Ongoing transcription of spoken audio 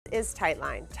is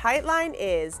TIGHTLINE? TIGHTLINE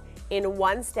is in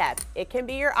one step. It can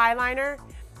be your eyeliner,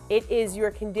 it is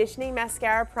your conditioning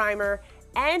mascara primer,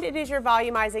 and it is your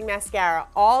volumizing mascara,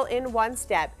 all in one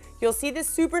step. You'll see this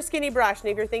super skinny brush, and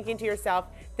if you're thinking to yourself,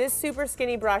 this super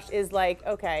skinny brush is like,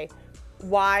 okay,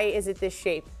 why is it this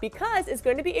shape? Because it's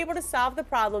going to be able to solve the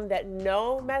problem that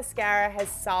no mascara has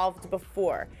solved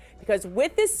before. Because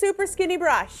with this super skinny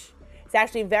brush, it's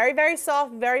actually very, very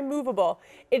soft, very movable.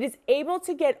 It is able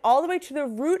to get all the way to the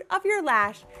root of your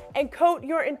lash and coat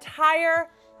your entire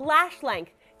lash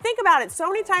length. Think about it,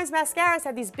 so many times mascaras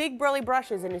have these big burly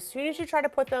brushes, and as soon as you try to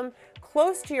put them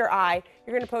close to your eye,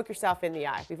 you're gonna poke yourself in the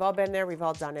eye. We've all been there, we've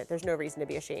all done it. There's no reason to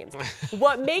be ashamed.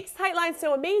 What makes TIGHTLINE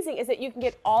so amazing is that you can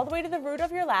get all the way to the root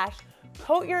of your lash,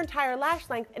 coat your entire lash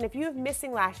length, and if you have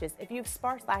missing lashes, if you have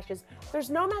sparse lashes, there's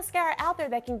no mascara out there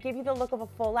that can give you the look of a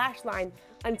full lash line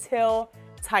until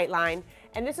TIGHTLINE.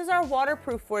 And this is our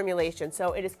waterproof formulation.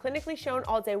 So it is clinically shown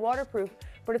all day waterproof,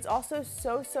 but it's also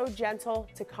so gentle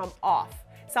to come off.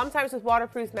 Sometimes with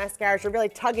waterproof mascaras, you're really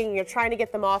tugging and you're trying to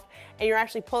get them off, and you're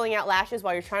actually pulling out lashes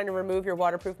while you're trying to remove your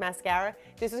waterproof mascara.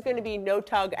 This is going to be no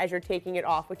tug as you're taking it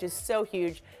off, which is so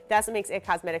huge. That's what makes IT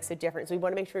Cosmetics so different. So we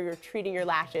want to make sure you're treating your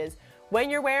lashes when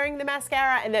you're wearing the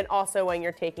mascara and then also when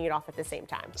you're taking it off at the same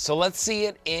time. So let's see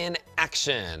it in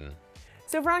action.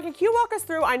 So Veronica, can you walk us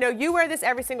through, I know you wear this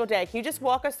every single day, can you just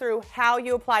walk us through how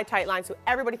you apply TIGHTLINE so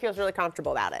everybody feels really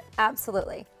comfortable about it?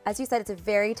 Absolutely. As you said, it's a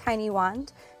very tiny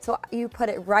wand, so you put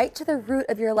it right to the root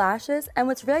of your lashes, and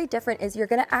what's really different is you're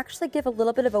gonna actually give a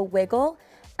little bit of a wiggle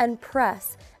and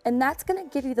press, and that's gonna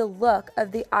give you the look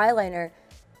of the eyeliner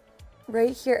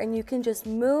right here, and you can just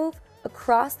move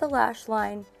across the lash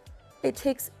line. It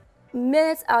takes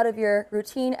minutes out of your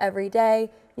routine every day.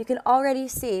 You can already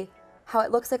see how it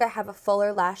looks like I have a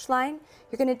fuller lash line.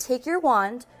 You're gonna take your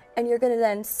wand and you're gonna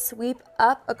then sweep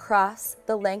up across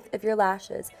the length of your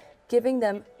lashes, giving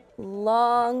them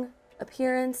long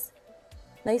appearance,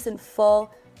 nice and full.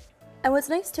 And what's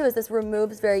nice too is this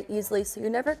removes very easily, so you're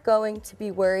never going to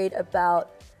be worried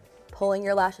about pulling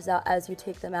your lashes out as you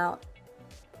take them out.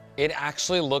 It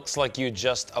actually looks like you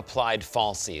just applied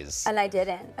falsies. And I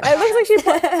didn't. It looks like she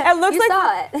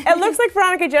it looks like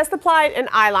Veronica just applied an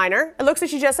eyeliner. It looks like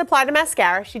she just applied a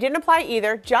mascara. She didn't apply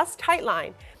either, just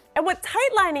TIGHTLINE. And what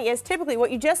TIGHTLINing is typically,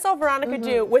 what you just saw Veronica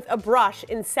do with a brush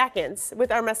in seconds,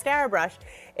 with our mascara brush,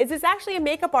 is it's actually a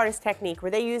makeup artist technique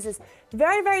where they use this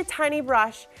very tiny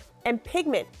brush and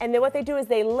pigment. And then what they do is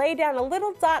they lay down a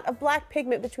little dot of black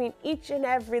pigment between each and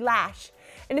every lash.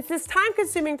 And it's this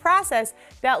time-consuming process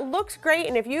that looks great,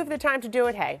 and if you have the time to do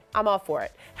it, hey, I'm all for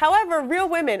it. However, real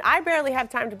women, I barely have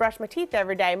time to brush my teeth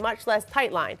every day, much less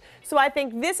TIGHTLINE. So I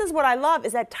think this is what I love,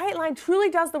 is that TIGHTLINE truly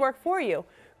does the work for you.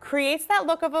 Creates that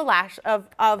look of a lash, of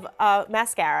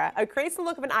mascara, creates the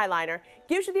look of an eyeliner,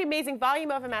 gives you the amazing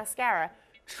volume of a mascara,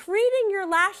 treating your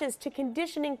lashes to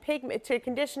conditioning pigment, to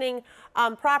conditioning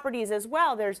properties as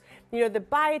well. There's, the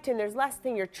biotin, there's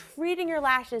lecithin. You're treating your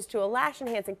lashes to a lash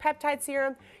enhancing peptide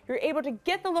serum. You're able to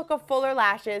get the look of fuller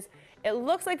lashes. It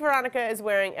looks like Veronica is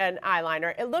wearing an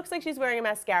eyeliner. It looks like she's wearing a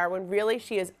mascara when really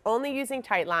she is only using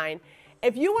TIGHTLINE.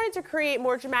 If you wanted to create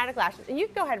more dramatic lashes, and you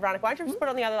can go ahead, Veronica, why don't you just put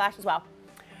on the other lash as well?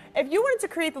 If you wanted to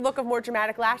create the look of more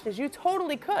dramatic lashes, you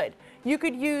totally could. You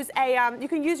could use you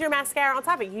can use your mascara on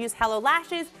top of it. You can use Hello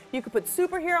Lashes. You could put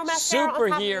Superhero mascara on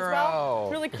top of it as well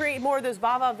to really create more of those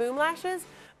Va-Va Voom lashes.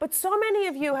 But so many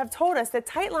of you have told us that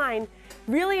TIGHTLINE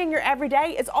really in your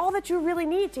everyday is all that you really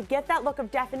need to get that look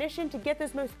of definition, to get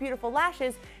those most beautiful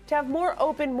lashes, to have more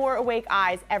open, more awake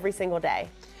eyes every single day.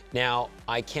 Now,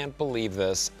 I can't believe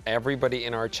this. Everybody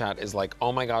in our chat is like,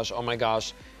 oh my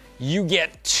gosh, you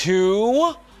get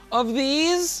 2 of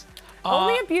these?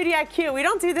 Only at Beauty IQ. We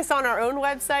don't do this on our own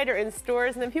website or in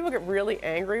stores, and then people get really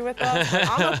angry with us. But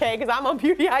I'm okay, because I'm on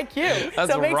Beauty IQ.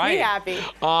 That's so it makes me happy.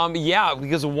 Yeah,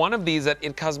 because one of these at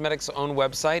IT Cosmetics' own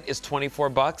website is 24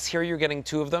 bucks. Here you're getting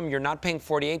 2 of them. You're not paying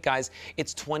 48, guys.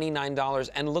 It's $29.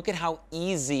 And look at how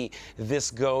easy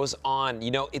this goes on.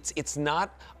 It's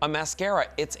not a mascara.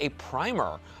 It's a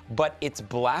primer, but it's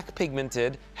black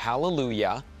pigmented.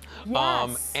 Hallelujah.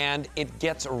 Yes. And it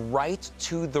gets right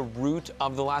to the root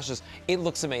of the lashes. It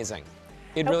looks amazing.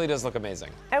 It really does look amazing.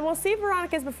 And we'll see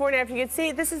Veronica's before and after. You can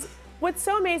see, this is what's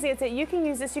so amazing is that you can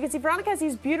use this. You can see Veronica has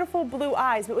these beautiful blue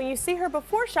eyes, but when you see her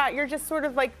before shot, you're just sort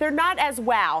of like, they're not as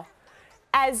wow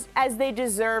as they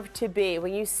deserve to be.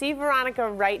 When you see Veronica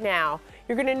right now,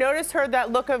 you're gonna notice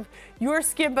that look of your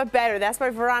skin but better. That's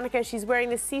why Veronica, she's wearing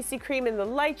the CC cream in the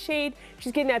light shade.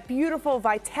 She's getting that beautiful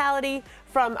vitality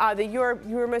from the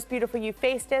Your Most Beautiful You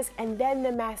Face Disc. And then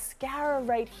the mascara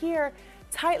right here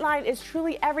Tightline is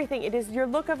truly everything. It is your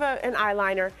look of an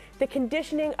eyeliner, the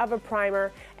conditioning of a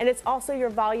primer, and it's also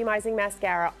your volumizing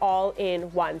mascara all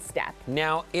in one step.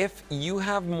 Now, if you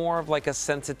have more of like a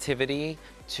sensitivity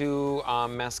to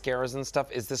mascaras and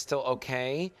stuff, is this still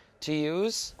okay to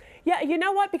use? Yeah, you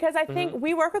know what? Because I think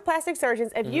we work with plastic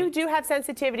surgeons. If you do have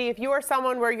sensitivity, if you are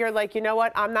someone where you're like, you know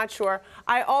what, I'm not sure,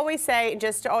 I always say,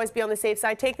 just to always be on the safe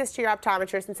side, take this to your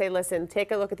optometrist and say, listen, take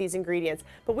a look at these ingredients.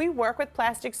 But we work with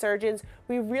plastic surgeons.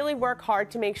 We really work hard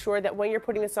to make sure that when you're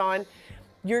putting this on,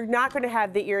 you're not going to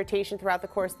have the irritation throughout the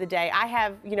course of the day. I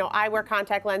have, you know, I wear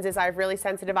contact lenses. I have really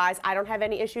sensitive eyes. I don't have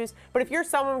any issues. But if you're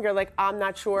someone you're like, I'm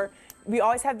not sure, we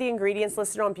always have the ingredients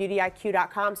listed on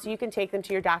beautyiq.com, so you can take them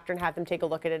to your doctor and have them take a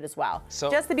look at it as well,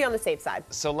 just to be on the safe side.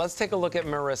 So let's take a look at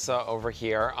Marissa over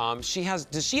here.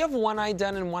 Does she have one eye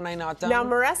done and one eye not done? Now,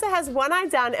 Marissa has one eye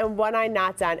done and one eye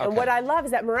not done. Okay. And what I love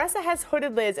is that Marissa has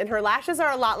hooded lids, and her lashes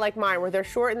are a lot like mine, where they're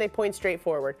short and they point straight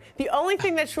forward. The only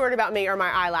thing that's short about me are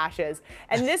my eyelashes.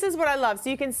 And this is what I love.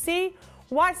 So you can see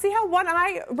how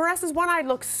Marissa's one eye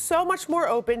looks so much more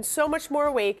open, so much more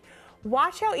awake.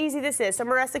 Watch how easy this is. So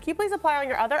Marissa, can you please apply on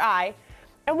your other eye?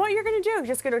 And what you're gonna do is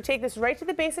just gonna take this right to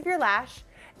the base of your lash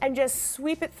and just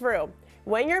sweep it through.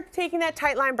 When you're taking that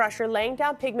tight line brush, you're laying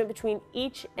down pigment between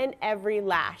each and every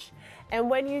lash. And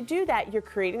when you do that, you're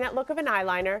creating that look of an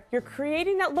eyeliner, you're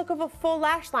creating that look of a full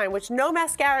lash line, which no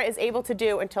mascara is able to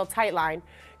do until Tightline.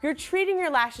 You're treating your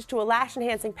lashes to a lash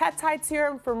enhancing peptide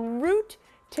serum from root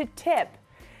to tip.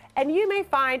 And you may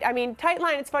find, I mean,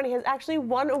 Tightline, it's funny, has actually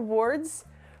won awards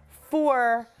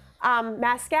for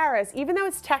mascaras, even though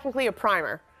it's technically a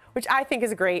primer, which I think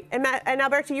is great. And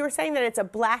Alberto, you were saying that it's a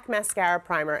black mascara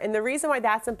primer, and the reason why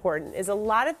that's important is a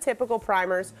lot of typical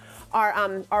primers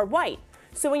are white.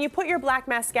 So when you put your black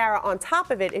mascara on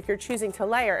top of it, if you're choosing to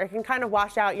layer, it can kind of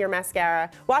wash out your mascara,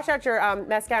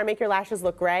 make your lashes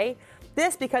look gray.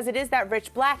 This, because it is that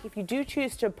rich black, if you do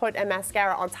choose to put a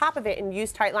mascara on top of it and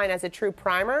use Tightline as a true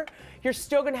primer, you're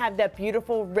still gonna have that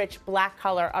beautiful, rich black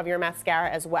color of your mascara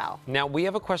as well. Now, we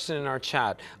have a question in our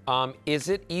chat. Is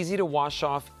it easy to wash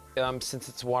off since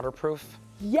it's waterproof?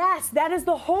 Yes, that is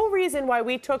the whole reason why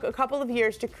we took a couple of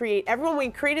years to create. When we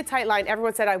created Tightline,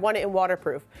 everyone said, I want it in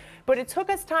waterproof. But it took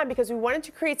us time because we wanted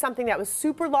to create something that was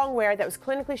super long wear, that was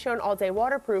clinically shown all day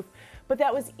waterproof, but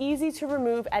that was easy to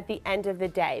remove at the end of the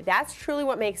day. That's truly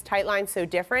what makes Tightline so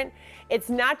different. It's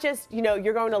not just, you know,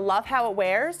 you're going to love how it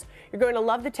wears, you're going to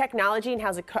love the technology and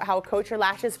how it coats your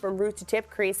lashes from root to tip,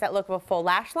 creates that look of a full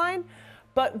lash line.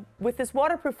 But with this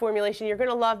waterproof formulation, you're going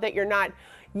to love that you're not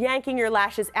yanking your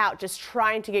lashes out, just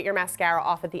trying to get your mascara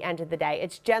off at the end of the day.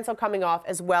 It's gentle coming off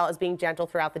as well as being gentle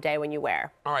throughout the day when you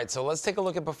wear. All right, so let's take a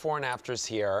look at before and afters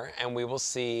here, and we will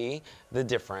see the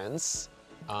difference.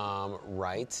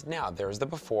 Right now, there's the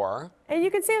before. And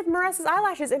you can see with Marissa's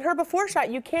eyelashes, in her before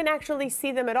shot, you can't actually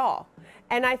see them at all.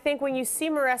 And I think when you see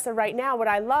Marissa right now, what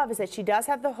I love is that she does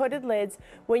have the hooded lids.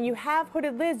 When you have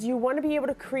hooded lids, you want to be able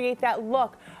to create that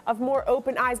look of more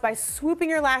open eyes by swooping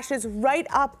your lashes right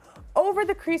up over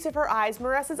the crease of her eyes.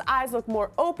 Marissa's eyes look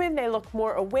more open, they look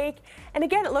more awake. And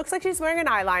again, it looks like she's wearing an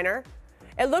eyeliner.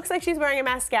 It looks like she's wearing a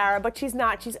mascara, but she's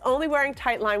not. She's only wearing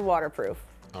Tightline waterproof.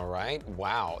 All right,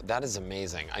 wow, that is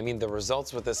amazing. I mean, the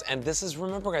results with this, and this is,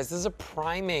 remember guys, this is a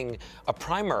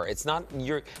primer. It's not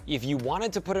if you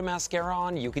wanted to put a mascara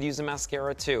on, you could use a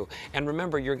mascara too. And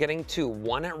remember, you're getting two.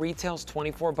 One at retail is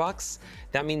 24 bucks.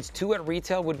 That means two at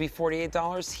retail would be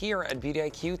 $48. Here at Beauty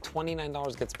IQ,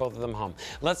 $29 gets both of them home.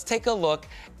 Let's take a look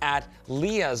at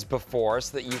Leah's before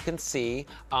so that you can see,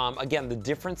 again, the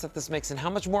difference that this makes and how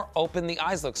much more open the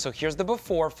eyes look. So here's the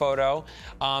before photo.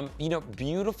 You know,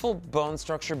 beautiful bone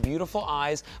structure, beautiful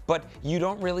eyes, but you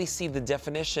don't really see the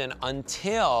definition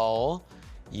until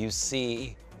you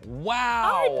see,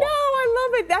 wow. I know, I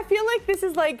love it. I feel like this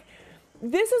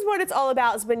is what it's all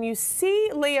about, is when you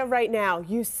see Leah right now,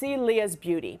 you see Leah's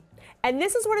beauty. And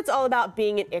this is what it's all about,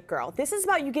 being an it girl. This is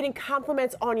about you getting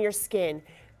compliments on your skin,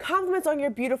 compliments on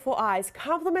your beautiful eyes,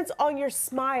 compliments on your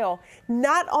smile,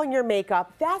 not on your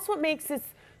makeup. That's what makes this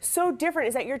so different,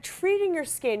 is that you're treating your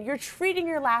skin, you're treating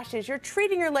your lashes, you're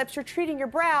treating your lips, you're treating your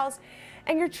brows,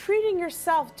 and you're treating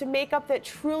yourself to makeup that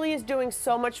truly is doing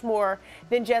so much more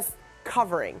than just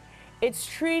covering. It's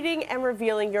treating and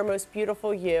revealing your most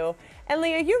beautiful you. And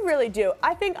Leah, you really do.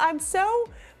 I think I'm so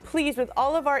pleased with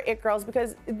all of our it girls,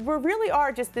 because we really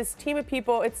are just this team of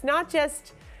people. It's not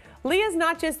just, Leah's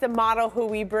not just the model who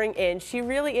we bring in. She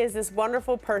really is this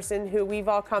wonderful person who we've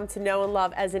all come to know and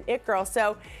love as an it girl.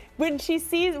 So when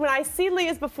I see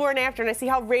Leah's before and after, and I see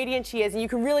how radiant she is, and you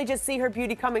can really just see her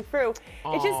beauty coming through,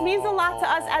 it just means a lot to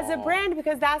us as a brand,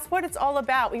 because that's what it's all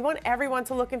about. We want everyone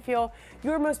to look and feel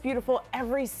your most beautiful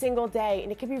every single day,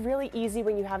 and it can be really easy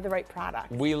when you have the right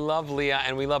product. We love Leah,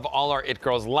 and we love all our It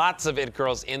Girls. Lots of It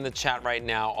Girls in the chat right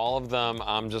now. All of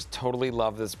them just totally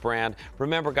love this brand.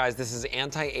 Remember, guys, this is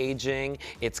anti-aging,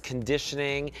 it's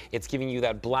conditioning, it's giving you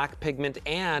that black pigment,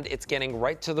 and it's getting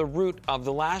right to the root of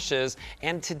the lashes.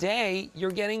 And today,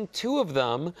 you're getting 2 of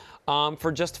them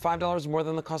for just $5 more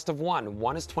than the cost of one.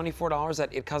 One is $24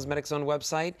 at It Cosmetics' own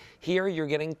website. Here, you're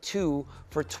getting 2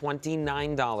 for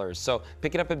 $29. So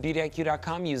pick it up at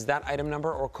beautyiq.com, use that item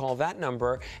number or call that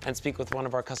number and speak with one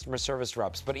of our customer service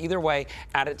reps. But either way,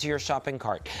 add it to your shopping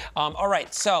cart. All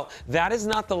right, so that is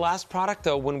not the last product,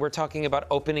 though, when we're talking about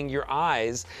opening your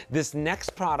eyes. This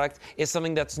next product is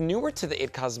something that's newer to the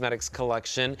It Cosmetics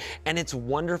collection, and it's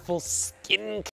wonderful skin